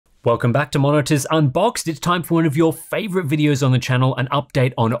Welcome back to Monitors Unboxed. It's time for one of your favorite videos on the channel, an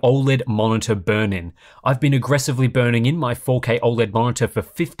update on OLED monitor burn-in. I've been aggressively burning in my 4K OLED monitor for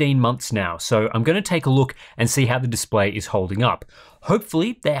 15 months now, so I'm going to take a look and see how the display is holding up.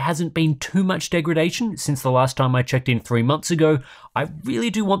 Hopefully, there hasn't been too much degradation since the last time I checked in 3 months ago. I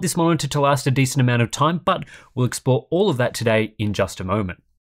really do want this monitor to last a decent amount of time, but we'll explore all of that today in just a moment.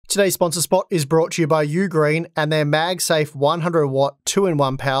 Today's sponsor spot is brought to you by Ugreen and their MagSafe 100-watt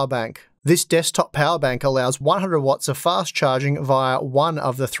 2-in-1 power bank. This desktop power bank allows 100 watts of fast charging via one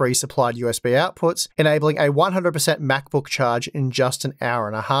of the 3 supplied USB outputs, enabling a 100% MacBook charge in just an hour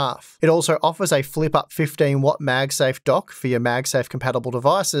and a half. It also offers a flip-up 15-watt MagSafe dock for your MagSafe-compatible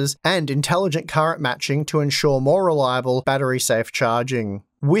devices and intelligent current matching to ensure more reliable, battery-safe charging.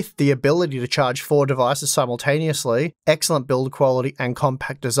 With the ability to charge 4 devices simultaneously, excellent build quality and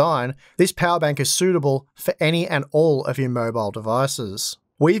compact design, this power bank is suitable for any and all of your mobile devices.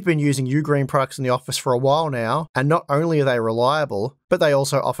 We've been using Ugreen products in the office for a while now, and not only are they reliable, but they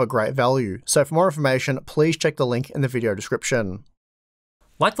also offer great value. So for more information, please check the link in the video description.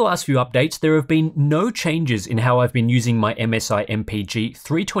 Like the last few updates, there have been no changes in how I've been using my MSI MPG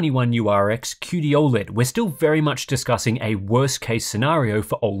 321URX QD-OLED. We're still very much discussing a worst case scenario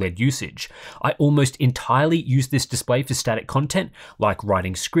for OLED usage. I almost entirely use this display for static content, like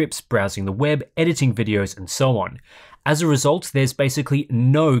writing scripts, browsing the web, editing videos, and so on. As a result, there's basically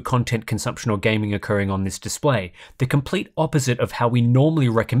no content consumption or gaming occurring on this display, the complete opposite of how we normally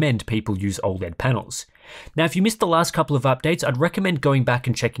recommend people use OLED panels. Now, if you missed the last couple of updates, I'd recommend going back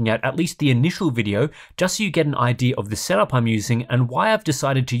and checking out at least the initial video, just so you get an idea of the setup I'm using and why I've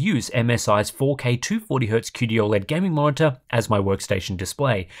decided to use MSI's 4K 240Hz QD-OLED gaming monitor as my workstation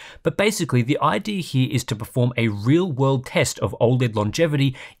display. But basically, the idea here is to perform a real-world test of OLED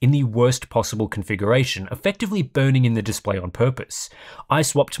longevity in the worst possible configuration, effectively burning in the display on purpose. I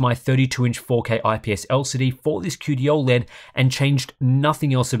swapped my 32-inch 4K IPS LCD for this QD-OLED and changed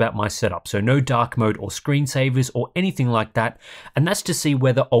nothing else about my setup, so no dark mode or screensavers or anything like that, and that's to see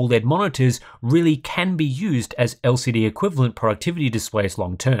whether OLED monitors really can be used as LCD equivalent productivity displays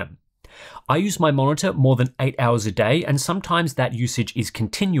long term. I use my monitor more than 8 hours a day, and sometimes that usage is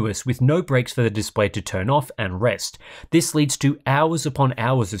continuous with no breaks for the display to turn off and rest. This leads to hours upon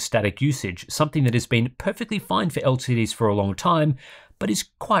hours of static usage, something that has been perfectly fine for LCDs for a long time, but is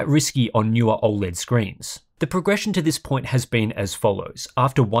quite risky on newer OLED screens. The progression to this point has been as follows.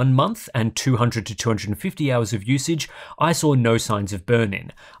 After 1 month and 200 to 250 hours of usage, I saw no signs of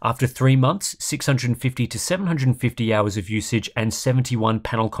burn-in. After 3 months, 650 to 750 hours of usage and 71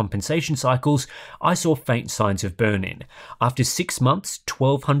 panel compensation cycles, I saw faint signs of burn-in. After 6 months,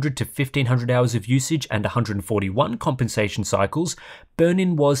 1200 to 1500 hours of usage and 141 compensation cycles,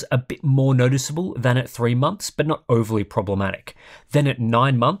 burn-in was a bit more noticeable than at 3 months, but not overly problematic. Then at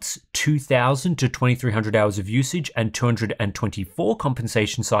 9 months, 2000 to 2300 hours of usage and 224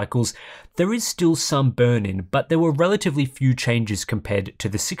 compensation cycles, there is still some burn-in, but there were relatively few changes compared to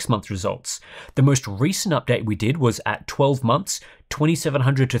the 6-month results. The most recent update we did was at 12 months,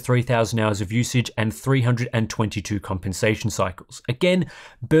 2700 to 3000 hours of usage and 322 compensation cycles. Again,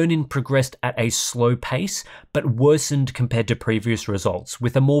 burn-in progressed at a slow pace, but worsened compared to previous results,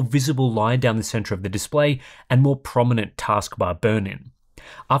 with a more visible line down the center of the display and more prominent taskbar burn-in.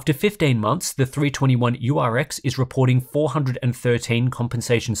 After 15 months, the 321URX is reporting 413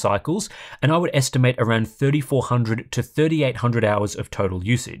 compensation cycles, and I would estimate around 3400 to 3800 hours of total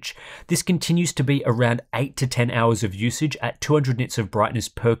usage. This continues to be around 8 to 10 hours of usage at 200 nits of brightness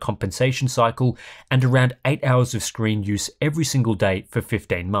per compensation cycle, and around 8 hours of screen use every single day for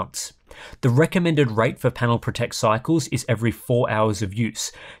 15 months. The recommended rate for panel protect cycles is every 4 hours of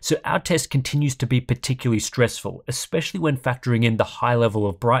use, so our test continues to be particularly stressful, especially when factoring in the high level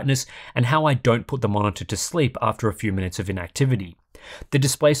of brightness and how I don't put the monitor to sleep after a few minutes of inactivity. The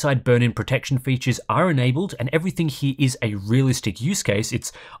display side burn-in protection features are enabled, and everything here is a realistic use case.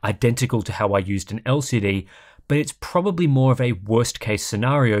 It's identical to how I used an LCD, but it's probably more of a worst case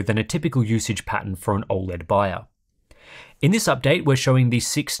scenario than a typical usage pattern for an OLED buyer. In this update, we're showing the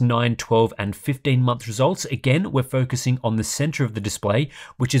 6, 9, 12, and 15-month results. Again, we're focusing on the center of the display,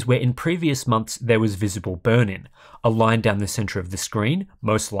 which is where in previous months there was visible burn-in. A line down the center of the screen,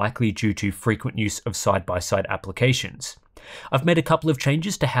 most likely due to frequent use of side-by-side applications. I've made a couple of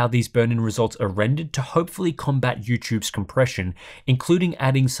changes to how these burn-in results are rendered to hopefully combat YouTube's compression, including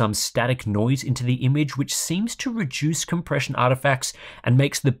adding some static noise into the image, which seems to reduce compression artifacts and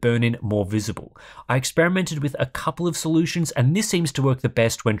makes the burn-in more visible. I experimented with a couple of solutions, and this seems to work the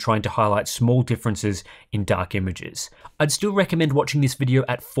best when trying to highlight small differences in dark images. I'd still recommend watching this video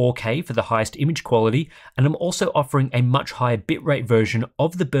at 4K for the highest image quality, and I'm also offering a much higher bitrate version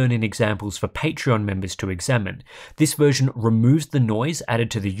of the burn-in examples for Patreon members to examine. This version removes the noise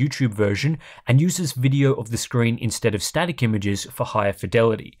added to the YouTube version and uses video of the screen instead of static images for higher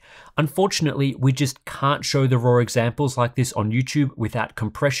fidelity. Unfortunately, we just can't show the raw examples like this on YouTube without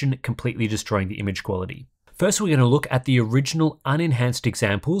compression completely destroying the image quality. First, we're going to look at the original unenhanced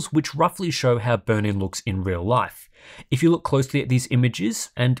examples, which roughly show how burn-in looks in real life. If you look closely at these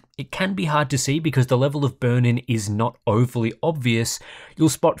images, and it can be hard to see because the level of burn-in is not overly obvious, you'll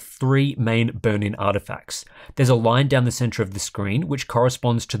spot three main burn-in artifacts. There's a line down the center of the screen, which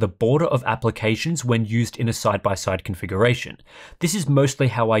corresponds to the border of applications when used in a side-by-side configuration. This is mostly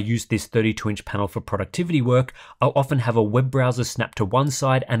how I use this 32-inch panel for productivity work. I'll often have a web browser snapped to one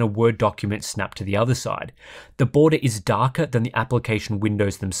side and a Word document snapped to the other side. The border is darker than the application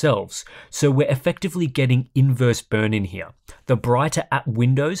windows themselves, so we're effectively getting inverse burn-in here. The brighter app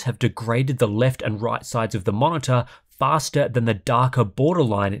windows have degraded the left and right sides of the monitor faster than the darker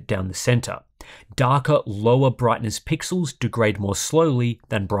borderline down the center. Darker, lower brightness pixels degrade more slowly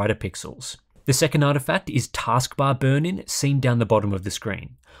than brighter pixels. The second artifact is taskbar burn-in seen down the bottom of the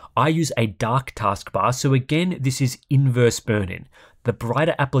screen. I use a dark taskbar, so again, this is inverse burn-in. The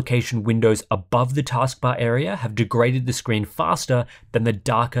brighter application windows above the taskbar area have degraded the screen faster than the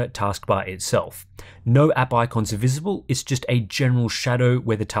darker taskbar itself. No app icons are visible, it's just a general shadow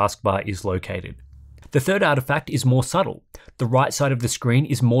where the taskbar is located. The third artifact is more subtle. The right side of the screen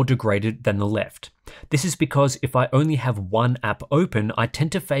is more degraded than the left. This is because if I only have one app open, I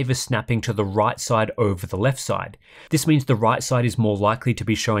tend to favor snapping to the right side over the left side. This means the right side is more likely to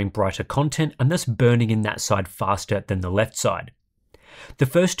be showing brighter content and thus burning in that side faster than the left side. The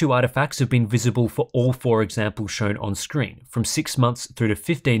first two artifacts have been visible for all four examples shown on screen, from 6 months through to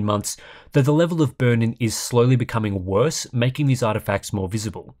 15 months, though the level of burn-in is slowly becoming worse, making these artifacts more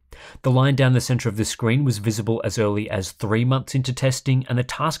visible. The line down the center of the screen was visible as early as 3 months into testing, and the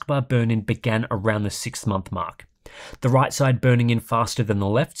taskbar burn-in began around the 6-month mark. The right side burning in faster than the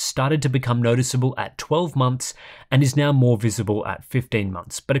left started to become noticeable at 12 months and is now more visible at 15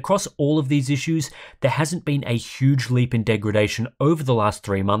 months. But across all of these issues, there hasn't been a huge leap in degradation over the last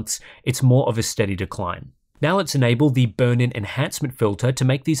 3 months. It's more of a steady decline. Now let's enable the burn-in enhancement filter to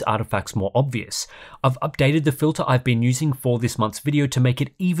make these artifacts more obvious. I've updated the filter I've been using for this month's video to make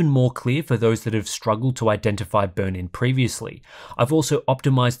it even more clear for those that have struggled to identify burn-in previously. I've also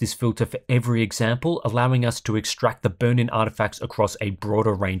optimized this filter for every example, allowing us to extract the burn-in artifacts across a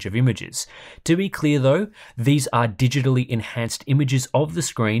broader range of images. To be clear though, these are digitally enhanced images of the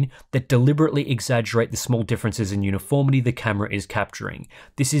screen that deliberately exaggerate the small differences in uniformity the camera is capturing.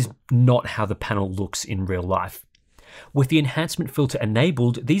 This is not how the panel looks in real life. With the enhancement filter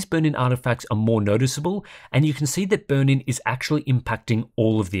enabled, these burn-in artifacts are more noticeable, and you can see that burn-in is actually impacting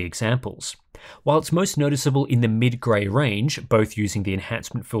all of the examples. While it's most noticeable in the mid-grey range, both using the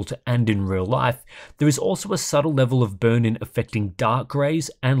enhancement filter and in real life, there is also a subtle level of burn-in affecting dark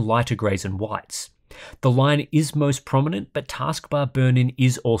greys and lighter greys and whites. The line is most prominent, but taskbar burn-in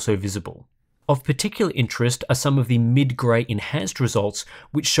is also visible. Of particular interest are some of the mid-grey enhanced results,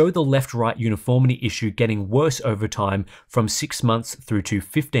 which show the left-right uniformity issue getting worse over time from 6 months through to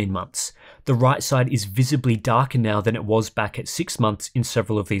 15 months. The right side is visibly darker now than it was back at 6 months in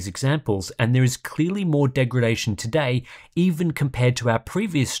several of these examples, and there is clearly more degradation today, even compared to our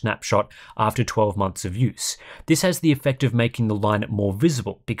previous snapshot after 12 months of use. This has the effect of making the line more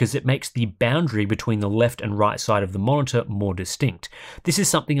visible, because it makes the boundary between the left and right side of the monitor more distinct. This is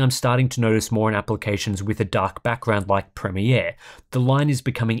something I'm starting to notice more in applications with a dark background like Premiere. The line is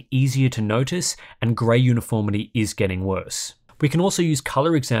becoming easier to notice, and grey uniformity is getting worse. We can also use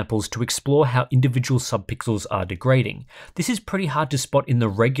color examples to explore how individual subpixels are degrading. This is pretty hard to spot in the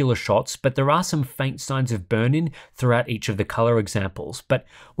regular shots, but there are some faint signs of burn-in throughout each of the color examples. But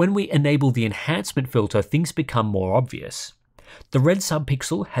when we enable the enhancement filter, things become more obvious. The red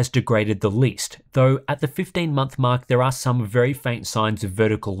subpixel has degraded the least, though at the 15-month mark there are some very faint signs of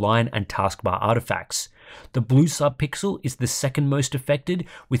vertical line and taskbar artifacts. The blue subpixel is the second most affected,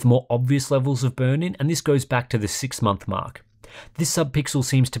 with more obvious levels of burn-in, and this goes back to the 6-month mark. This subpixel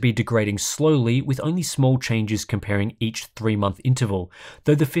seems to be degrading slowly with only small changes comparing each 3-month interval,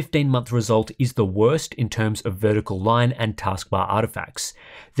 though the 15-month result is the worst in terms of vertical line and taskbar artifacts.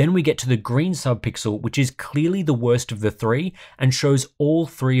 Then we get to the green subpixel, which is clearly the worst of the three and shows all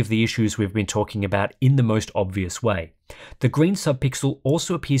three of the issues we've been talking about in the most obvious way. The green subpixel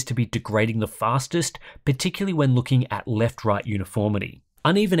also appears to be degrading the fastest, particularly when looking at left-right uniformity.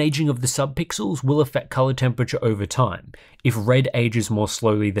 Uneven aging of the subpixels will affect color temperature over time. If red ages more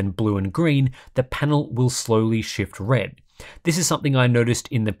slowly than blue and green, the panel will slowly shift red. This is something I noticed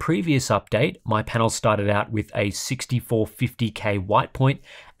in the previous update. My panel started out with a 6450K white point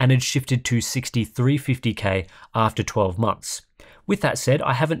and had shifted to 6350K after 12 months. With that said,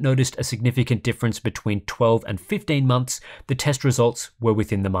 I haven't noticed a significant difference between 12 and 15 months. The test results were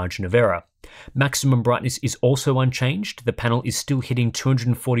within the margin of error. Maximum brightness is also unchanged. The panel is still hitting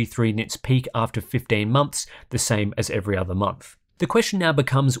 243 nits peak after 15 months, the same as every other month. The question now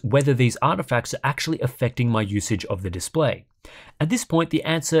becomes whether these artifacts are actually affecting my usage of the display. At this point, the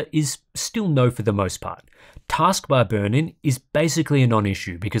answer is still no for the most part. Taskbar burn-in is basically a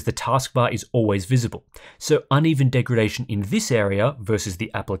non-issue because the taskbar is always visible, so uneven degradation in this area versus the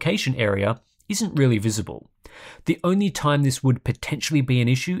application area isn't really visible. The only time this would potentially be an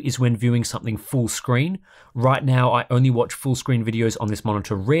issue is when viewing something full screen. Right now, I only watch full screen videos on this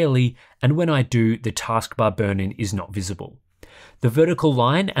monitor rarely, and when I do, the taskbar burn-in is not visible. The vertical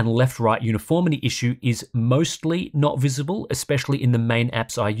line and left-right uniformity issue is mostly not visible, especially in the main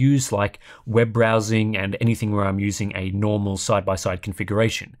apps I use like web browsing and anything where I'm using a normal side-by-side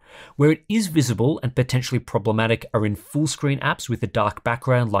configuration. Where it is visible and potentially problematic are in full-screen apps with a dark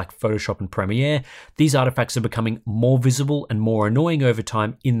background like Photoshop and Premiere. These artifacts are becoming more visible and more annoying over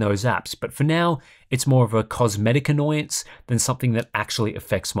time in those apps, but for now, it's more of a cosmetic annoyance than something that actually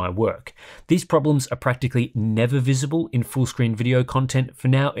affects my work. These problems are practically never visible in full-screen video content. For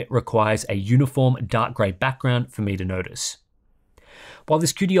now, it requires a uniform dark grey background for me to notice. While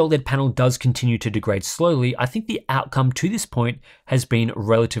this QD-OLED panel does continue to degrade slowly, I think the outcome to this point has been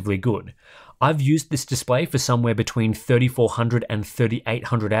relatively good. I've used this display for somewhere between 3,400 and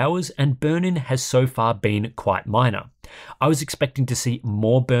 3,800 hours, and burn-in has so far been quite minor. I was expecting to see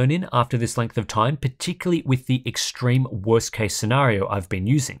more burn-in after this length of time, particularly with the extreme worst-case scenario I've been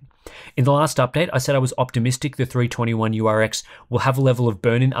using. In the last update, I said I was optimistic the 321 URX will have a level of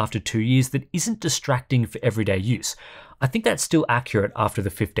burn-in after 2 years that isn't distracting for everyday use. I think that's still accurate after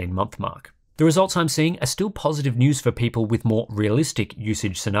the 15-month mark. The results I'm seeing are still positive news for people with more realistic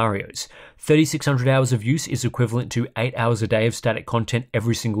usage scenarios. 3,600 hours of use is equivalent to 8 hours a day of static content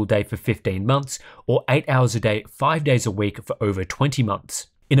every single day for 15 months, or 8 hours a day, 5 days a week for over 20 months.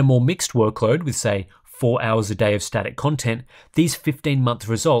 In a more mixed workload with, say, 4 hours a day of static content, these 15-month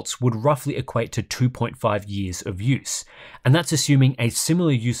results would roughly equate to 2.5 years of use. And that's assuming a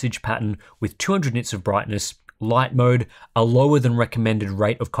similar usage pattern with 200 nits of brightness, light mode, a lower than recommended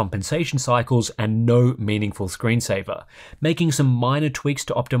rate of compensation cycles, and no meaningful screensaver. Making some minor tweaks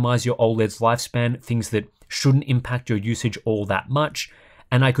to optimize your OLED's lifespan, things that shouldn't impact your usage all that much,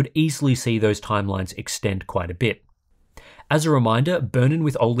 and I could easily see those timelines extend quite a bit. As a reminder, burn-in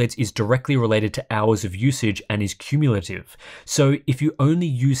with OLEDs is directly related to hours of usage and is cumulative. So if you only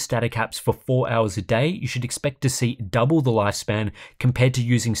use static apps for 4 hours a day, you should expect to see double the lifespan compared to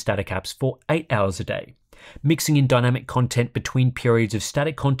using static apps for 8 hours a day. Mixing in dynamic content between periods of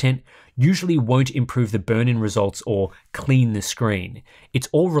static content usually won't improve the burn-in results or clean the screen. It's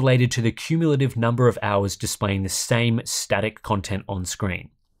all related to the cumulative number of hours displaying the same static content on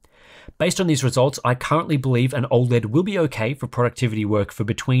screen. Based on these results, I currently believe an OLED will be okay for productivity work for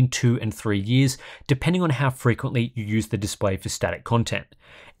between 2 and 3 years, depending on how frequently you use the display for static content.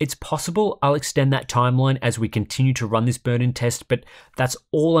 It's possible I'll extend that timeline as we continue to run this burn-in test, but that's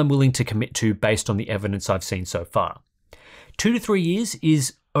all I'm willing to commit to based on the evidence I've seen so far. 2 to 3 years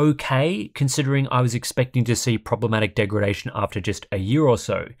is okay, considering I was expecting to see problematic degradation after just a year or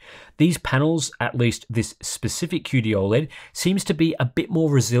so. These panels, at least this specific QD-OLED, seems to be a bit more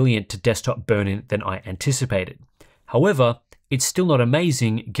resilient to desktop burn-in than I anticipated. However, it's still not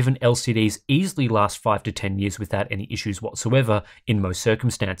amazing given LCDs easily last 5 to 10 years without any issues whatsoever in most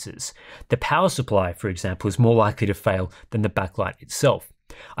circumstances. The power supply, for example, is more likely to fail than the backlight itself.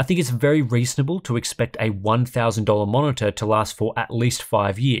 I think it's very reasonable to expect a $1,000 monitor to last for at least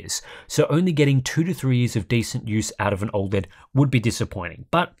 5 years, so only getting 2 to 3 years of decent use out of an OLED would be disappointing,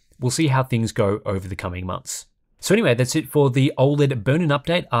 but we'll see how things go over the coming months. So anyway, that's it for the OLED burn-in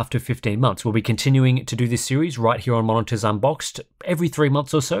update after 15 months. We'll be continuing to do this series right here on Monitors Unboxed every 3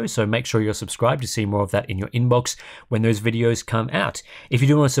 months or so make sure you're subscribed to see more of that in your inbox when those videos come out. If you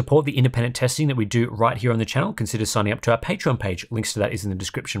do want to support the independent testing that we do right here on the channel, consider signing up to our Patreon page. Links to that is in the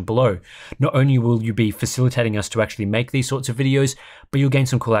description below. Not only will you be facilitating us to actually make these sorts of videos, but you'll gain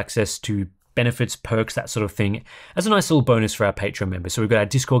some cool access to benefits, perks, that sort of thing, as a nice little bonus for our Patreon members. So we've got our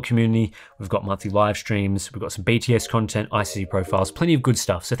Discord community, we've got monthly live streams, we've got some BTS content, ICT profiles, plenty of good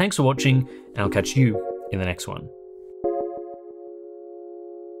stuff. So thanks for watching, and I'll catch you in the next one.